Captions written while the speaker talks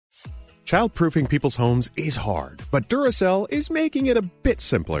Childproofing people's homes is hard, but Duracell is making it a bit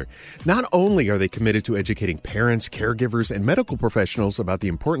simpler. Not only are they committed to educating parents, caregivers, and medical professionals about the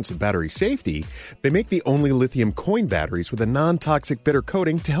importance of battery safety, they make the only lithium coin batteries with a non-toxic bitter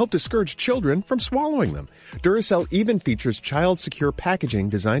coating to help discourage children from swallowing them. Duracell even features child-secure packaging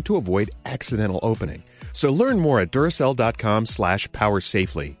designed to avoid accidental opening. So learn more at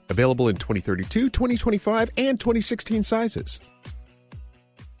Duracell.com/powersafely. Available in 2032, 2025, and 2016 sizes.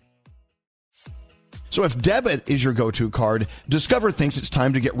 So if debit is your go-to card, Discover thinks it's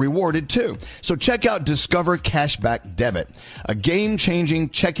time to get rewarded too. So check out Discover Cashback Debit, a game-changing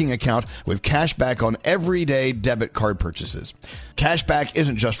checking account with cashback on everyday debit card purchases. Cashback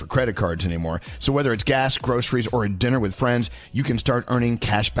isn't just for credit cards anymore, so whether it's gas, groceries, or a dinner with friends, you can start earning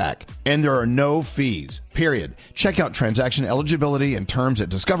cashback. And there are no fees, period. Check out transaction eligibility and terms at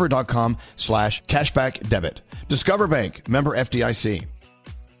discover.com/cashback debit. Discover Bank, member FDIC.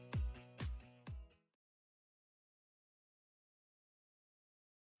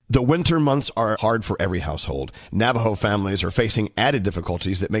 The winter months are hard for every household. Navajo families are facing added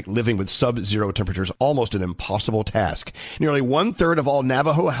difficulties that make living with sub-zero temperatures almost an impossible task. Nearly 1/3 of all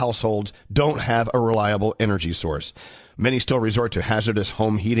Navajo households don't have a reliable energy source. Many still resort to hazardous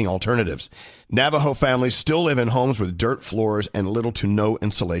home heating alternatives. Navajo families still live in homes with dirt floors and little to no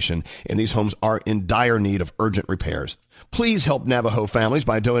insulation, and these homes are in dire need of urgent repairs. Please help Navajo families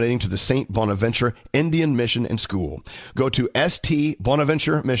by donating to the St. Bonaventure Indian Mission and School. Go to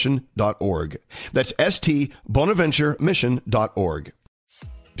stbonaventuremission.org. That's stbonaventuremission.org.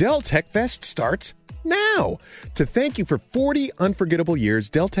 Dell Tech Fest starts now. To thank you for 40 unforgettable years,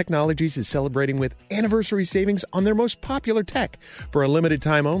 Dell Technologies is celebrating with anniversary savings on their most popular tech. For a limited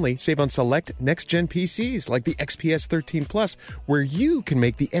time only, save on select next-gen PCs like the XPS 13 Plus, where you can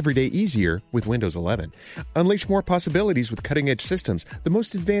make the everyday easier with Windows 11. Unleash more possibilities with cutting-edge systems, the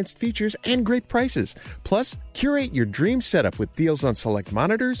most advanced features, and great prices. Plus, curate your dream setup with deals on select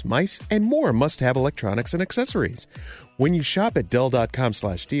monitors, mice, and more must-have electronics and accessories. When you shop at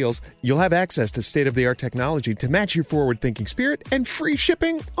Dell.com/deals, you'll have access to state-of-the-art technology to match your forward-thinking spirit and free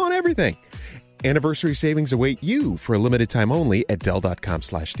shipping on everything. Anniversary savings await you for a limited time only at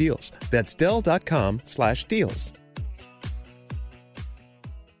Dell.com/deals. That's Dell.com/deals.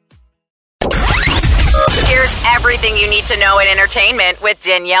 Here's everything you need to know in entertainment with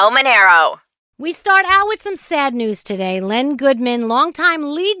Danielle Monero. We start out with some sad news today. Len Goodman,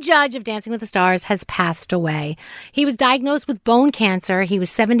 longtime lead judge of Dancing with the Stars, has passed away. He was diagnosed with bone cancer. He was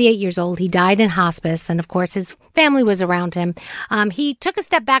 78 years old. He died in hospice, and of course his family was around him. He took a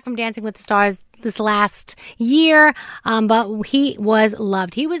step back from Dancing with the Stars this last year, but he was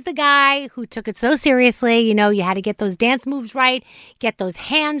loved. He was the guy who took it so seriously. You know, you had to get those dance moves right, get those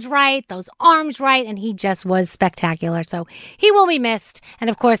hands right, those arms right, and he just was spectacular. So he will be missed. And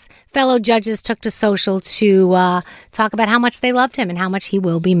of course, fellow judges took to social to talk about how much they loved him and how much he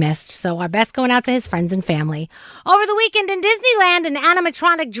will be missed. So our best going out to his friends and family. Over the weekend in Disneyland, an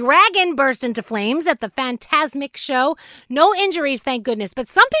animatronic dragon burst into flames at the Fantasmic show. No injuries, thank goodness. But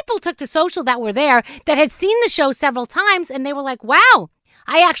some people took to social that were there that had seen the show several times, and they were like, wow,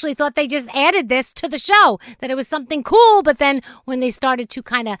 I actually thought they just added this to the show, that it was something cool. But then when they started to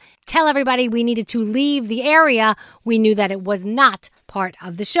kind of tell everybody we needed to leave the area, we knew that it was not part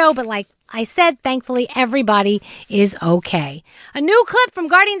of the show. But like I said, thankfully, everybody is okay. A new clip from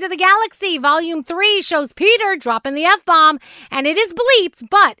Guardians of the Galaxy Volume 3 shows Peter dropping the F-bomb, and it is bleeped,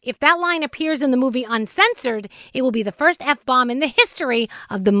 but if that line appears in the movie uncensored, it will be the first F-bomb in the history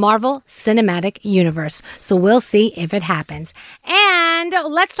of the Marvel Cinematic Universe. So we'll see if it happens. And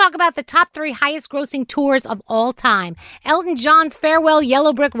let's talk about the top 3 highest-grossing tours of all time. Elton John's Farewell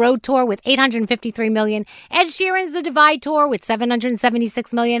Yellow Brick Road Tour with $853 million, Ed Sheeran's The Divide Tour with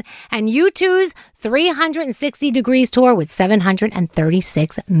 $776 million, and U2's 360 Degrees Tour with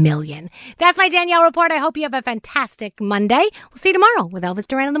 $736 million. That's my Danielle report. I hope you have a fantastic Monday. We'll see you tomorrow with Elvis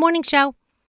Duran on The Morning Show.